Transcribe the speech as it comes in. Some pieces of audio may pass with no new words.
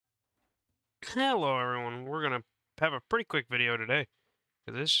Hello everyone, we're gonna have a pretty quick video today.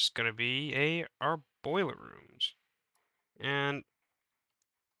 This is gonna be our boiler rooms. And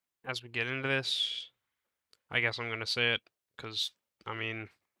as we get into this, I guess I'm gonna say it, because, I mean,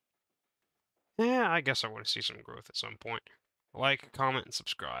 yeah, I guess I want to see some growth at some point. Like, comment, and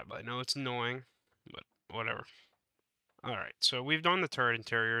subscribe. I know it's annoying, but whatever. Alright, so we've done the turret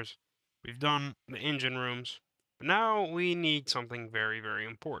interiors, we've done the engine rooms, but now we need something very, very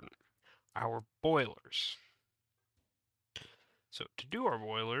important. Our boilers. So to do our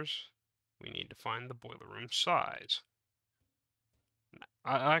boilers, we need to find the boiler room size.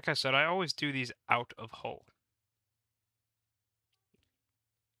 Like I said, I always do these out of hull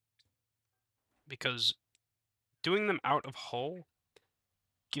because doing them out of hull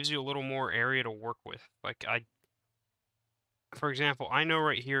gives you a little more area to work with. For example, I know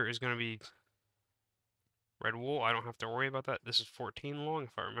right here is going to be red wool. I don't have to worry about that. This is 14 long,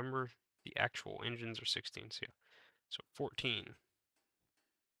 if I remember. The actual engines are 16, so yeah. So 14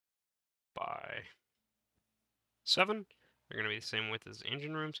 by 7 are going to be the same width as the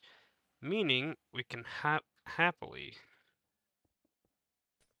engine rooms, meaning we can happily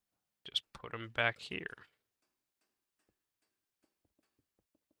just put them back here.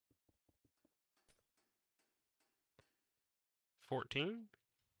 14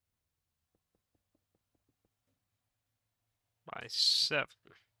 by 7.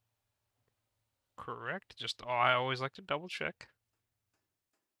 Correct. Just, I always like to double check.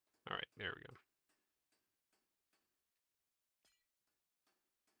 All right, there we go.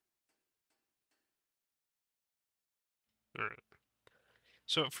 All right.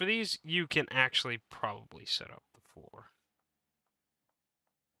 So for these, you can actually probably set up the floor.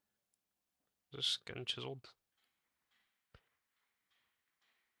 Just getting chiseled.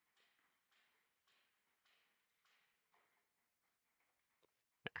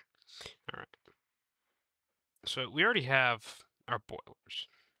 All right. So we already have our boilers.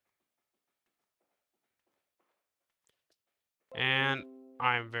 And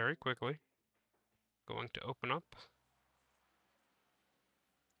I'm very quickly going to open up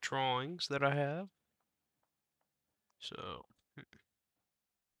drawings that I have. So,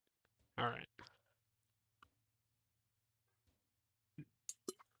 all right.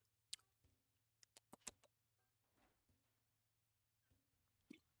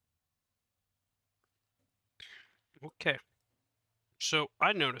 Okay. So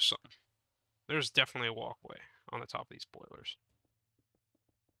I noticed something. There's definitely a walkway on the top of these boilers.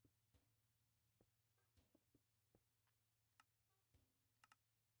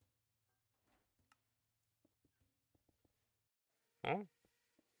 Oh,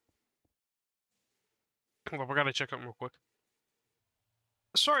 hold up, I gotta check something real quick.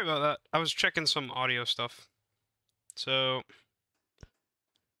 Sorry about that. I was checking some audio stuff. So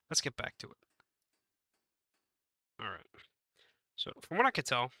let's get back to it. All right. So from what I could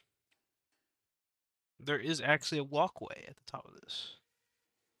tell, there is actually a walkway at the top of this,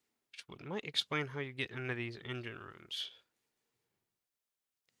 which might explain how you get into these engine rooms.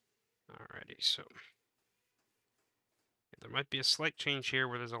 Alrighty, so there might be a slight change here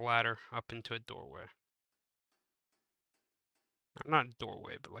where there's a ladder up into a doorway. Not a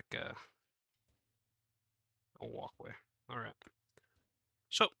doorway, but like a walkway. Alright.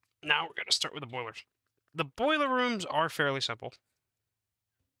 So now we're gonna start with the boilers. The boiler rooms are fairly simple.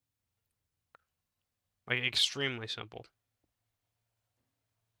 Like extremely simple.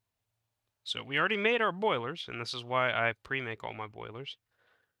 So we already made our boilers, and this is why I pre-make all my boilers.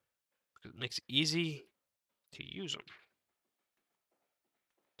 Because it makes it easy to use them.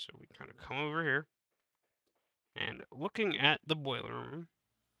 So we kind of come over here, and looking at the boiler room,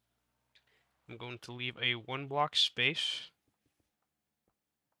 I'm going to leave a 1 block space.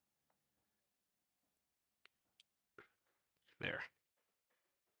 There.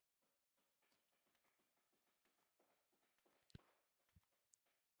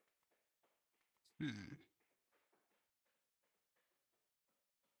 Hmm.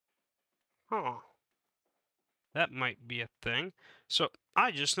 Huh. That might be a thing. So, I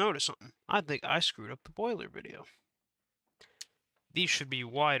just noticed something. I think I screwed up the boiler video. These should be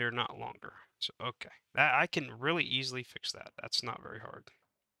wider, not longer. So, okay. I can really easily fix that. That's not very hard.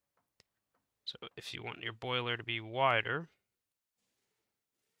 So, if you want your boiler to be wider,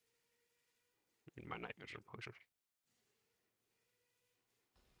 in my night vision potion.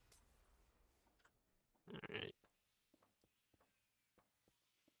 Alright.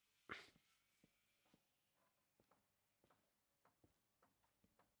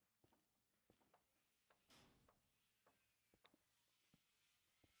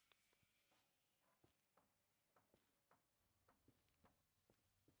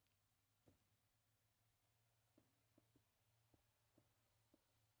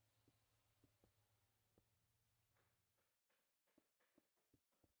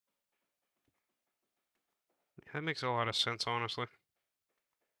 That makes a lot of sense, honestly.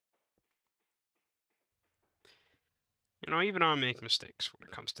 You know, even I make mistakes when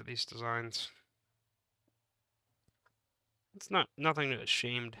it comes to these designs. It's nothing to nothing to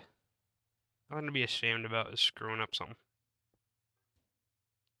be ashamed about is screwing up something.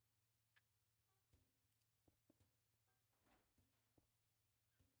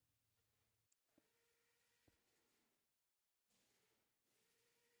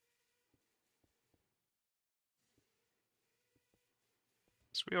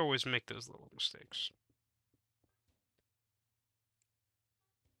 So we always make those little mistakes.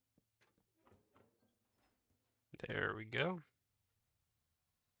 There we go.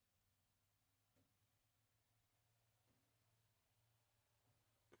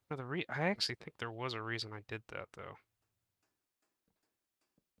 Now I actually think there was a reason I did that though.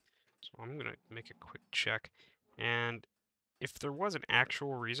 So I'm gonna make a quick check, and if there was an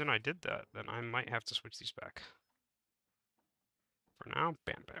actual reason I did that, then I might have to switch these back. For now,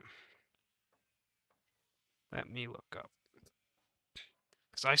 bam bam. Let me look up.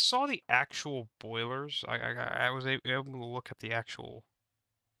 Because I saw the actual boilers. I was able to look at the actual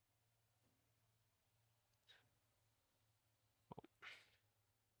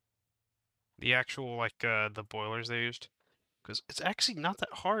like the boilers they used. Because it's actually not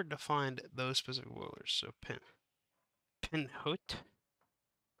that hard to find those specific boilers. So pinhut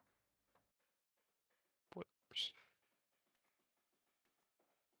boilers.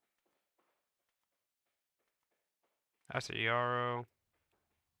 That's a yarrow.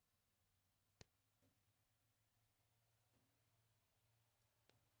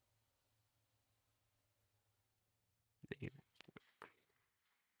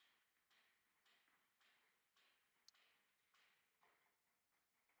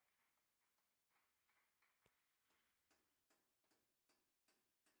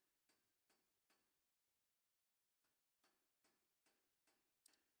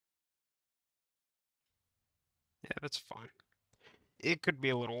 Yeah, that's fine. It could be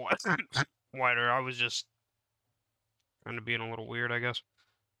a little wider. I was just kind of being a little weird, I guess.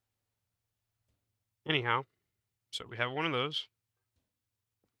 Anyhow, so we have one of those.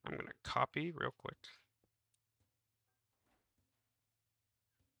 I'm going to copy real quick.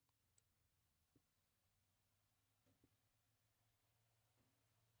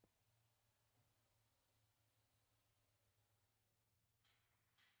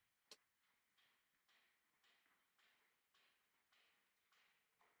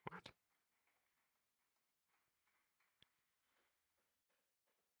 What?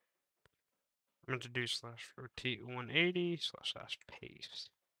 I'm going to do slash rotate 180 slash paste.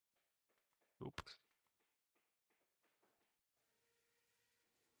 Oop.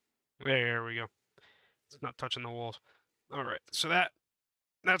 There we go. It's not touching the walls. All right, so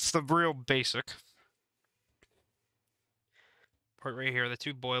that's the real basic part right here. The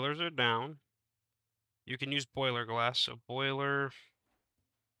two boilers are down. You can use boiler glass. So there's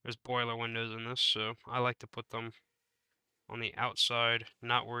boiler windows in this, so I like to put them on the outside,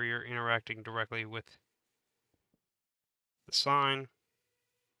 not where you're interacting directly with the sign.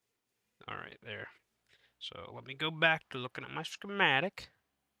 All right, there. So let me go back to looking at my schematic.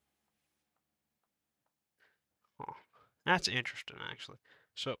 Oh, that's interesting, actually.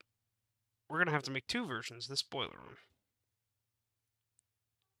 So we're gonna have to make two versions of this boiler room.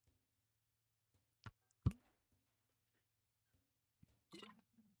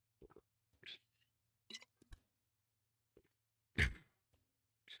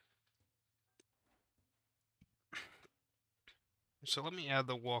 So let me add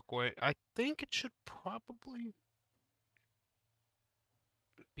the walkway. I think it should probably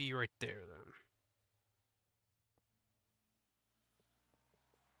be right there then.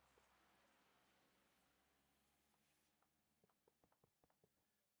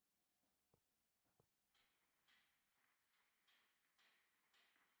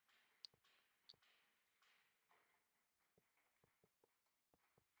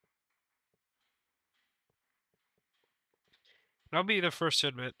 I'll be the first to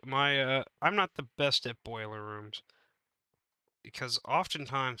admit, I'm not the best at boiler rooms because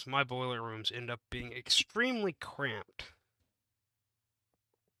oftentimes my boiler rooms end up being extremely cramped.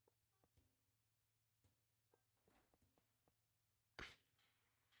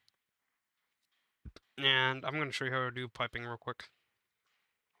 And I'm going to show you how to do piping real quick.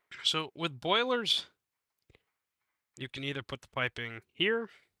 So with boilers, you can either put the piping here,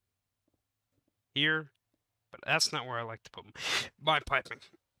 here, but that's not where I like to put my piping.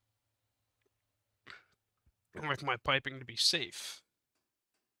 I like my piping to be safe.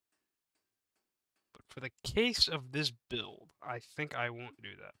 But for the case of this build, I think I won't do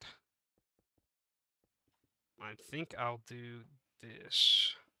that. I think I'll do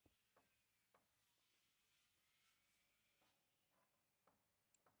this.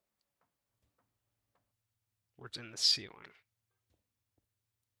 Where it's in the ceiling.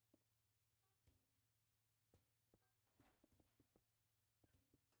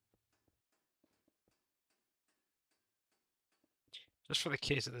 Just for the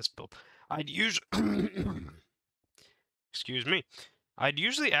case of this build. I'd use... Excuse me. I'd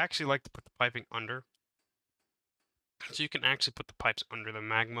usually actually like to put the piping under. So you can actually put the pipes under the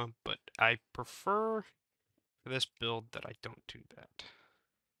magma, but I prefer for this build that I don't do that.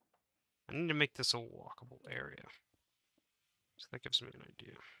 I need to make this a walkable area. So that gives me an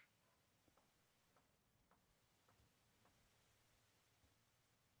idea.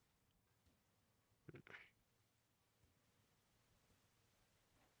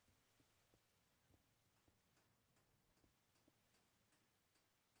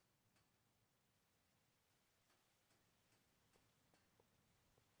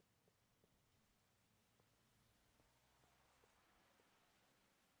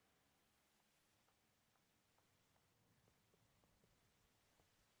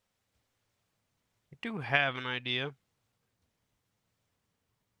 I do have an idea.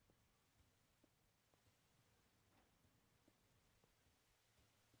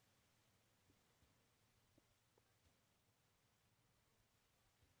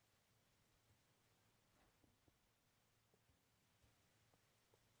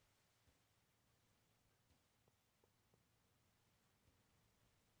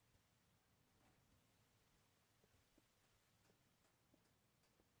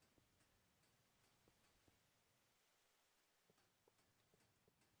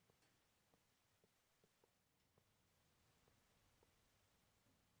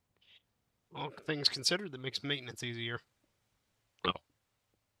 All things considered, that makes maintenance easier. Oh.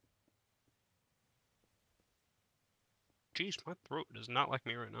 Jeez, my throat does not like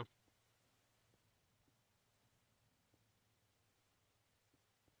me right now.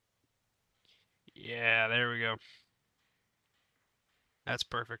 Yeah, there we go. That's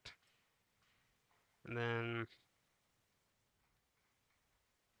perfect. And then...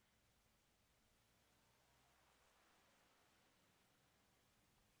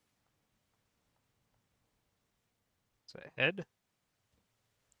 Is that head?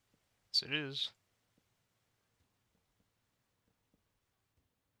 Yes, it is.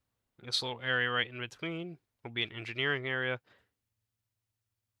 This little area right in between will be an engineering area.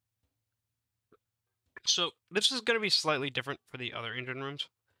 So this is going to be slightly different for the other engine rooms.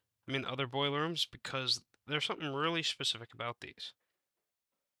 I mean, the other boiler rooms, because there's something really specific about these.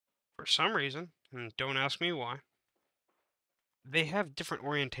 For some reason, and don't ask me why, they have different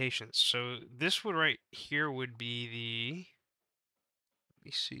orientations. So this would right here would be the, let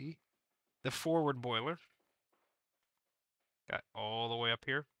me see, the forward boiler. Got all the way up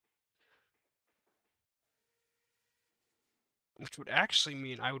here. Which would actually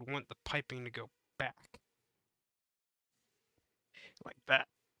mean I would want the piping to go back. Like that.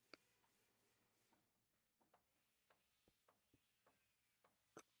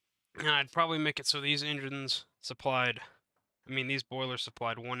 And I'd probably make it so these engines supplied, I mean, these boilers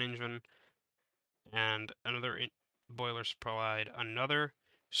supplied one engine, and another boiler supplied another.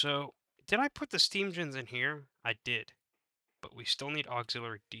 So, did I put the steam gens in here? I did. But we still need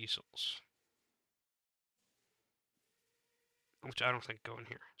auxiliary diesels. Which I don't think go in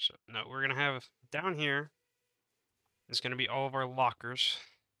here. So, no, we're going to have down here is going to be all of our lockers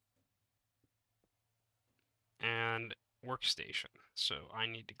and workstation. So, I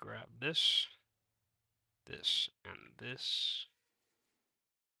need to grab this, this, and this.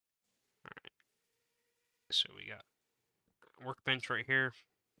 Alright. So, we got workbench right here,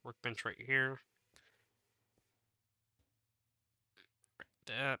 workbench right here.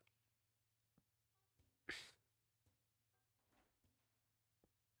 That.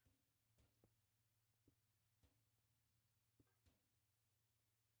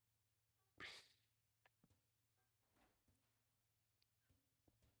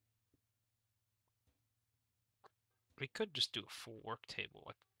 We could just do a full work table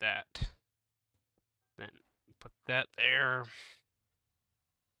like that. Then put that there.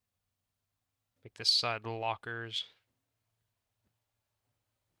 Make this side lockers.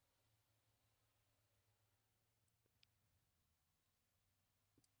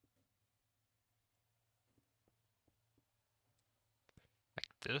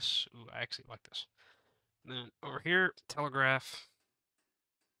 Like this. Ooh, I actually like this. And then over here, telegraph.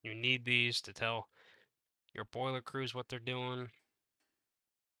 You need these to tell your boiler crews what they're doing.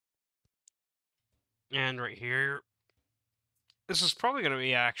 And right here, this is probably going to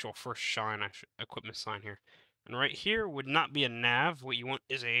be actual first shine equipment sign here. And right here would not be a nav. What you want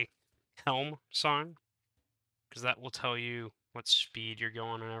is a helm sign, because that will tell you what speed you're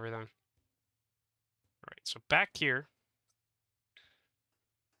going and everything. All right, so back here,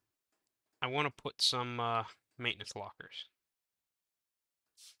 I want to put some maintenance lockers,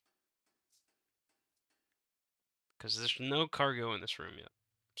 because there's no cargo in this room yet.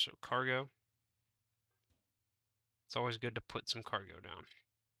 So cargo, it's always good to put some cargo down.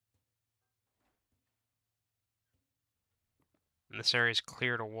 And this area is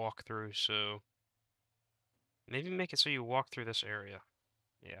clear to walk through, so maybe make it so you walk through this area.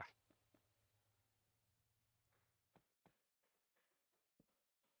 Yeah.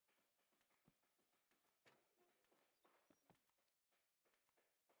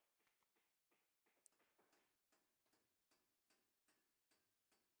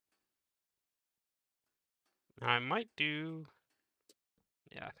 I might do...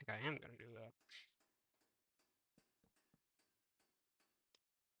 Yeah, I think I am going to do that.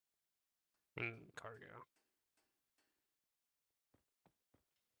 And cargo.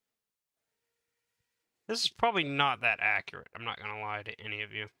 This is probably not that accurate, I'm not going to lie to any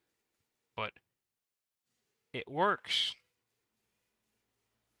of you. But it works.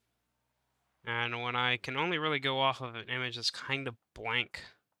 And when I can only really go off of an image that's kind of blank,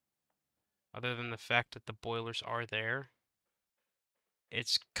 other than the fact that the boilers are there,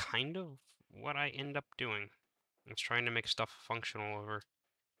 it's kind of what I end up doing. It's trying to make stuff functional over.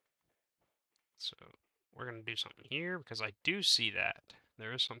 So we're going to do something here because I do see that.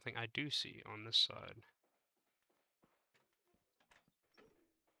 There is something I do see on this side.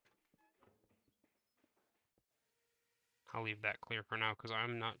 I'll leave that clear for now because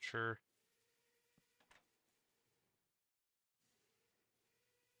I'm not sure.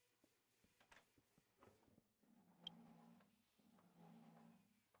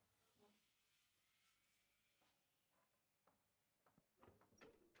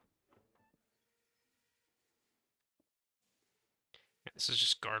 Yeah, this is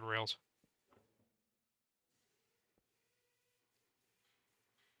just guardrails.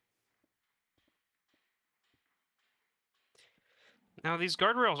 Now, these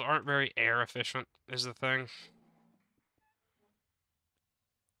guardrails aren't very air efficient, is the thing.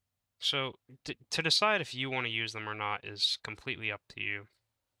 So, to decide if you want to use them or not is completely up to you.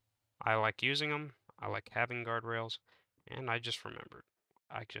 I like using them, I like having guardrails, and I just remembered.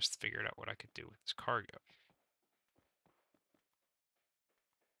 I just figured out what I could do with this cargo.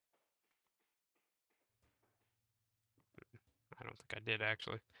 I don't think I did,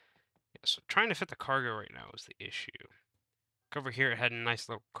 actually. Yeah, so trying to fit the cargo right now is the issue. Look over here, it had a nice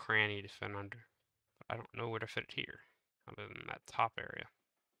little cranny to fit under. But I don't know where to fit it here, other than that top area.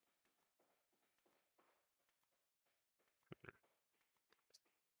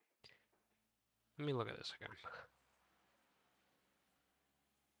 Let me look at this again.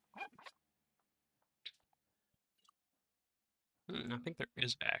 I think there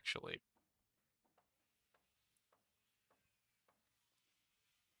is actually.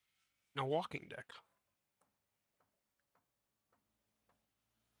 A walking deck.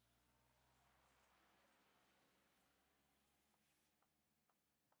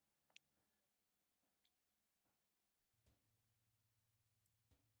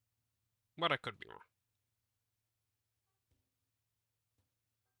 But I could be wrong.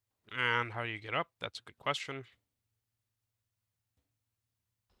 And how do you get up? That's a good question.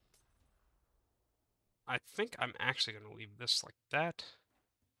 I think I'm actually going to leave this like that.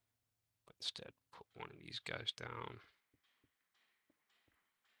 But instead, put one of these guys down.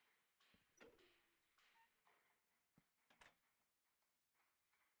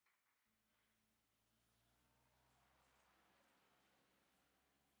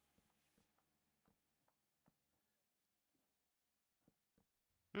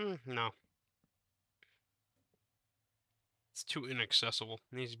 No. It's too inaccessible.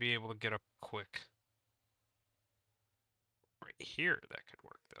 It needs to be able to get up quick. Right here, that could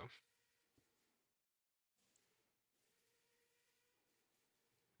work, though.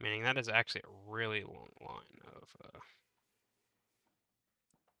 Meaning that is actually a really long line of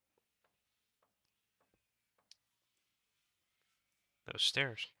those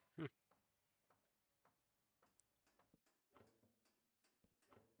stairs.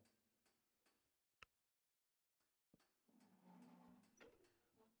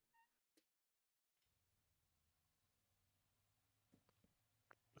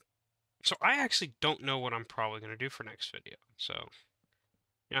 So I actually don't know what I'm probably going to do for next video. So,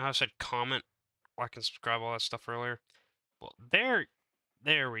 you know how I said comment, like, and subscribe, all that stuff earlier? Well, there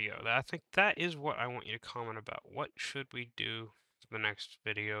we go. I think that is what I want you to comment about. What should we do for the next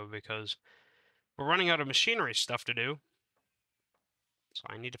video? Because we're running out of machinery stuff to do. So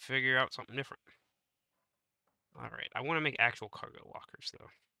I need to figure out something different. Alright, I want to make actual cargo lockers, though.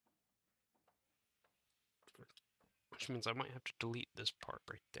 Which means I might have to delete this part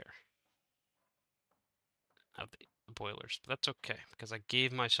right there of the boilers. But that's okay, because I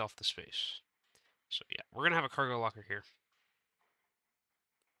gave myself the space. So yeah, we're going to have a cargo locker here.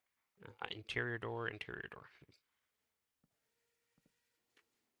 Interior door, interior door.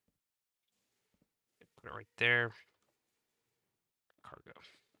 Put it right there. Cargo.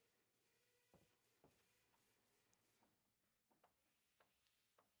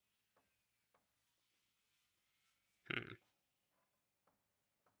 Hmm.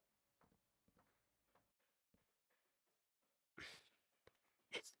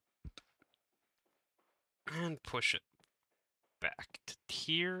 And push it back to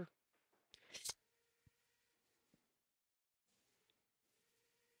here.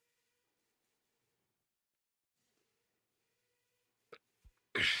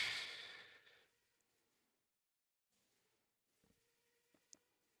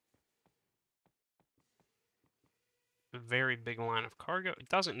 A very big line of cargo. It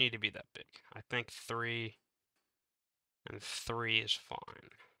doesn't need to be that big. I think 3 and 3 is fine.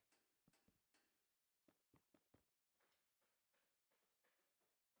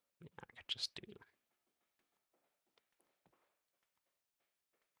 Yeah, I could just do.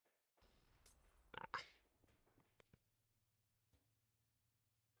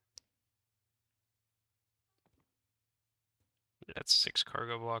 That's 6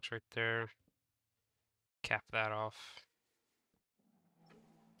 cargo blocks right there. Cap that off.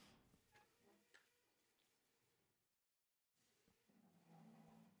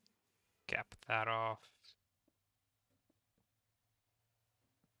 Cap that off.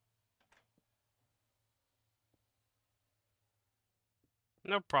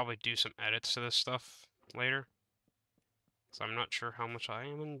 And I'll probably do some edits to this stuff later. Because I'm not sure how much I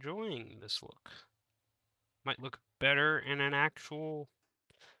am enjoying this look. Might look better in an actual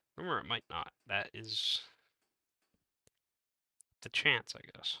room, or it might not. That is the chance, I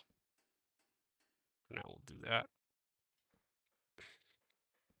guess. For now, we'll do that.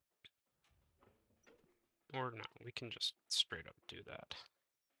 Or no, we can just straight up do that.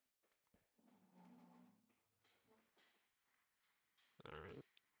 Alright.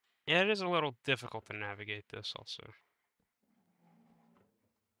 Yeah, it is a little difficult to navigate this also.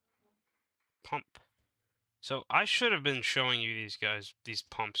 Pump. So I should have been showing you these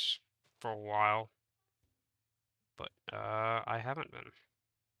pumps for a while. But I haven't been.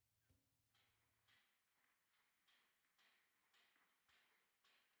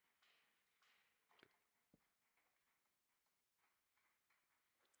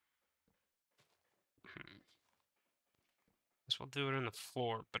 Guess we'll do it in the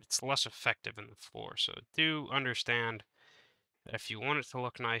floor, but it's less effective in the floor. So do understand that if you want it to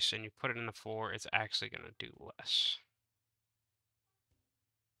look nice and you put it in the floor, it's actually going to do less.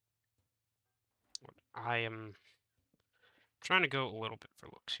 I am trying to go a little bit for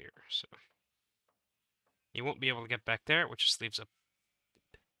looks here, so you won't be able to get back there, which just leaves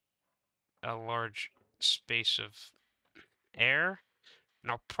a large space of air. And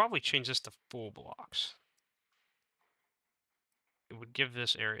I'll probably change this to full blocks. It would give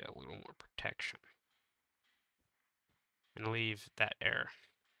this area a little more protection. And leave that air.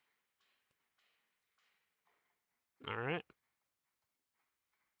 Alright.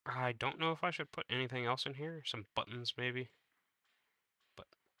 I don't know if I should put anything else in here. Some buttons, maybe. But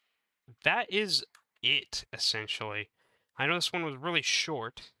that is it, essentially. I know this one was really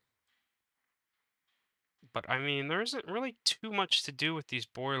short. But, I mean, there isn't really too much to do with these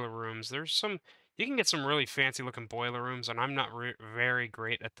boiler rooms. There's some... You can get some really fancy-looking boiler rooms, and I'm not very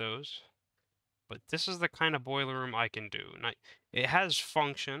great at those. But this is the kind of boiler room I can do. And it has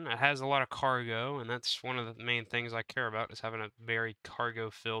function, it has a lot of cargo, and that's one of the main things I care about, is having a very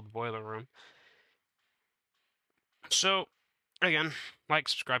cargo-filled boiler room. So, again, like,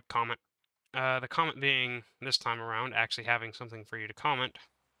 subscribe, comment. The comment being, this time around, actually having something for you to comment.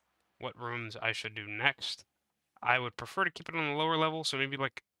 What rooms I should do next. I would prefer to keep it on the lower level, so maybe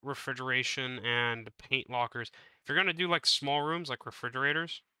like refrigeration and paint lockers. If you're going to do like small rooms, like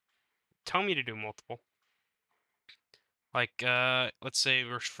refrigerators, tell me to do multiple. Like, let's say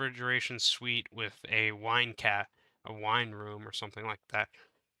refrigeration suite with a a wine room or something like that.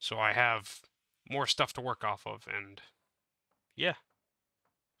 So I have more stuff to work off of, and yeah.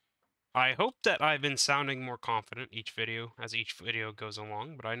 I hope that I've been sounding more confident each video goes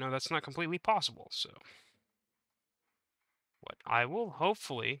along, but I know that's not completely possible, so what I will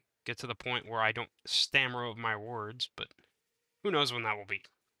hopefully get to the point where I don't stammer over my words, but who knows when that will be.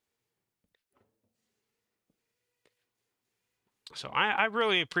 So I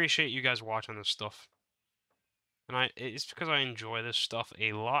really appreciate you guys watching this stuff. And it's because I enjoy this stuff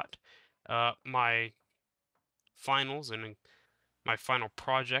a lot. My finals and my final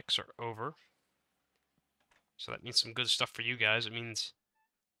projects are over. So that means some good stuff for you guys. It means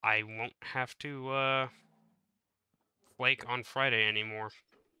I won't have to flake on Friday anymore.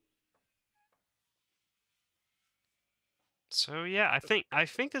 So yeah, I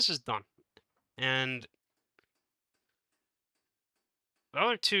think this is done. And the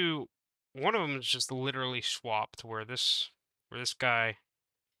other two, one of them is just literally swapped where this guy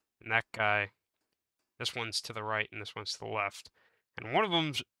and that guy, this one's to the right and this one's to the left. And one of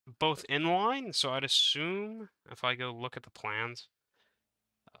them's both in line, so I'd assume if I go look at the plans,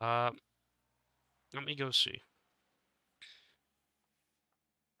 uh, let me go see.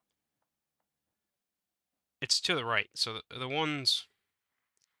 It's to the right, so the ones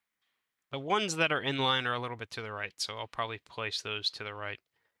that are in line are a little bit to the right, so I'll probably place those to the right.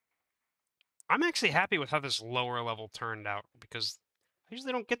 I'm actually happy with how this lower level turned out because I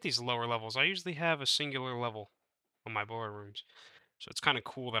usually don't get these lower levels. I usually have a singular level on my boiler rooms. So it's kind of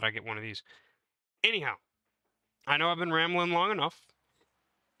cool that I get one of these. Anyhow, I know I've been rambling long enough.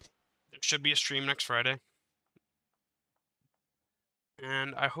 There should be a stream next Friday.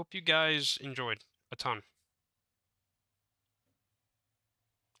 And I hope you guys enjoyed a ton.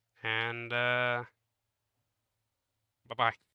 And bye-bye.